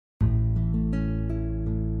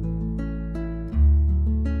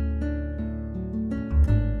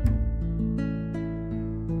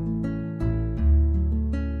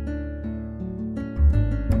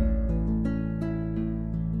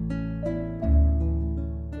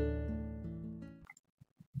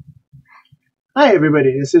Hi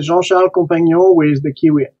everybody, this is Jean-Charles Compagnon with the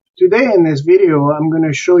KiOui. Today in this video, I'm going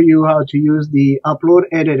to show you how to use the upload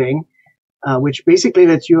editing, which basically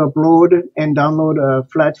lets you upload and download a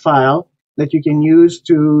flat file that you can use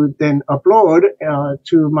to then upload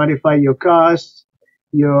to modify your costs,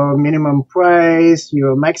 your minimum price,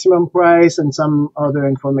 your maximum price, and some other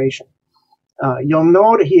information. You'll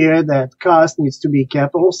note here that cost needs to be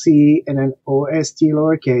capital C and then OST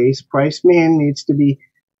lowercase. Price min needs to be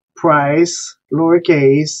price,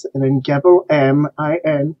 lowercase, and then capital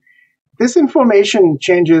M-I-N. This information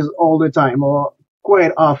changes all the time or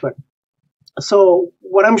quite often. So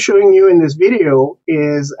what I'm showing you in this video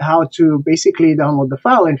is how to basically download the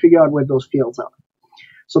file and figure out what those fields are.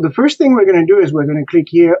 So the first thing we're going to do is we're going to click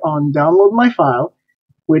here on download my file,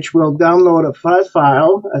 which will download a flat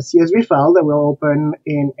file, a CSV file that will open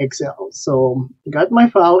in Excel. So got my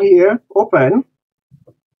file here open.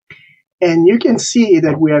 And you can see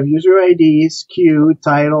that we have user ID, SKU,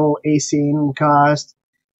 title, async, cost,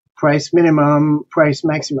 price minimum, price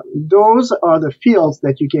maximum. Those are the fields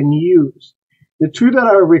that you can use. The two that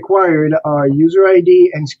are required are user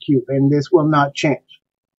ID and SKU, and this will not change.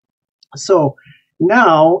 So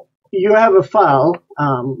now you have a file,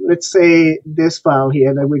 let's say this file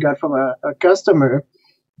here that we got from a customer,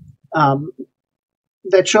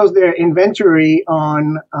 that shows their inventory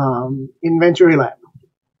on Inventory Lab.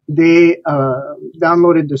 They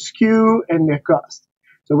downloaded the SKU and their cost.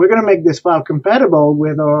 So we're going to make this file compatible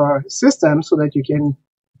with our system so that you can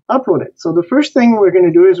upload it. So the first thing we're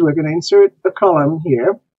going to do is we're going to insert a column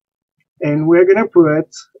here, and we're going to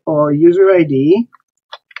put our user ID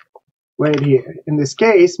right here. In this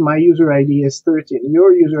case, my user ID is 13.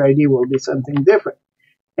 Your user ID will be something different.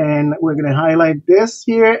 And we're going to highlight this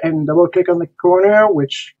here and double click on the corner,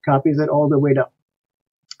 which copies it all the way down.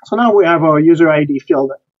 So now we have our user ID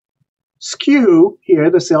filled up. SKU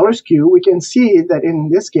here, the seller SKU, we can see that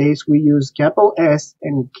in this case we use capital S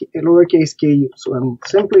and lowercase ku. So I'm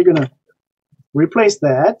simply going to replace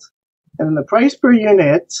that. And then the price per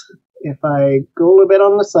unit, if I go a little bit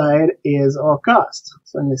on the side, is our cost.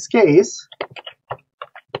 So in this case,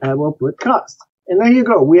 I will put cost. And there you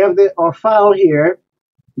go. We have our file here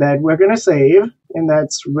that we're going to save, and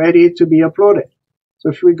that's ready to be uploaded.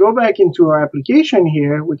 So if we go back into our application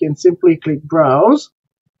here, we can simply click Browse,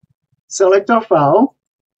 select our file,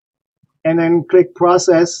 and then click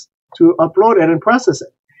Process to upload it and process it.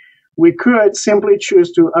 We could simply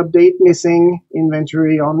choose to update missing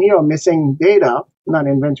inventory only or missing data, not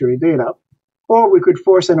inventory data, or we could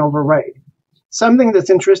force an override. Something that's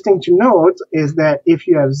interesting to note is that if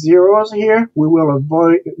you have zeros here, we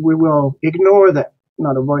will ignore them,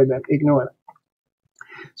 not avoid them, ignore them.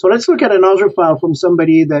 So let's look at another file from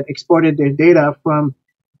somebody that exported their data from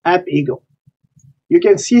AppEagle. You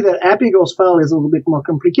can see that AppEagle's file is a little bit more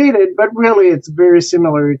complicated, but really it's very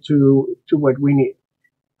similar to what we need.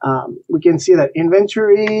 We can see that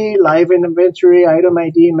inventory, live inventory, item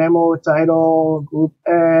ID, memo, title, group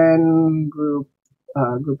N, group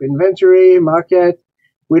inventory, market.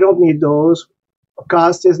 We don't need those.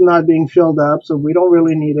 Cost is not being filled up, so we don't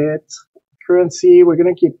really need it. Currency, we're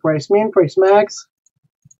going to keep price min, price max.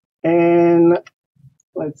 And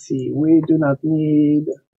let's see, we do not need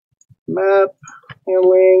map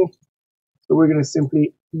handling. So we're going to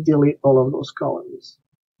simply delete all of those columns.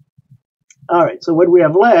 All right, so what we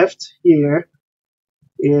have left here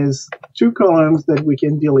is two columns that we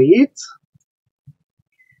can delete.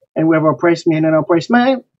 And we have our price min and our price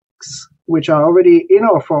max, which are already in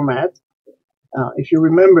our format. If you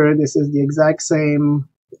remember, this is the exact same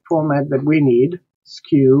format that we need,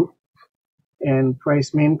 SKU and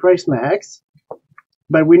price min, price max.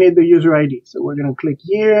 But we need the user ID. So we're going to click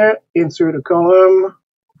here, insert a column.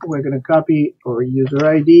 We're going to copy our user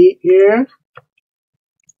ID here.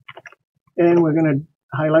 And we're going to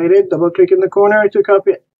highlight it, double click in the corner to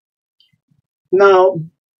copy it. Now,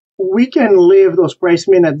 we can leave those price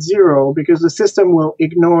min at 0 because the system will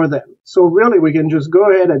ignore them. So really, we can just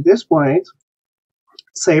go ahead at this point,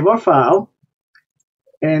 save our file.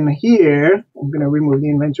 And here, I'm going to remove the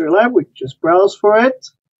inventory lab. We can just browse for it,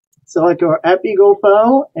 select our AppEagle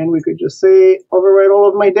file, and we could just say overwrite all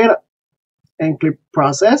of my data and click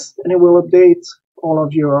process, and it will update all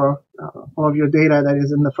of your data that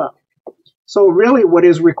is in the file. So really what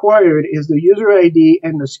is required is the user ID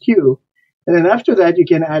and the SKU. And then after that, you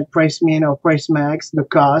can add price min or price max, the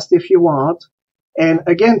cost if you want. And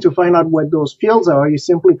again, to find out what those fields are, you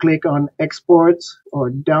simply click on export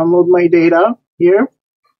or download my data here,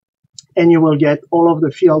 and you will get all of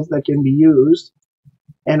the fields that can be used.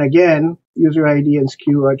 And again, user ID and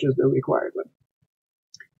SKU are just the required one.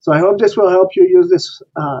 So I hope this will help you use this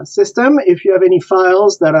system. If you have any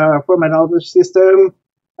files that are from another system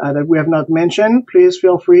that we have not mentioned, please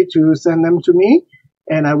feel free to send them to me,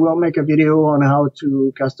 and I will make a video on how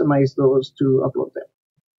to customize those to upload them.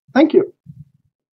 Thank you.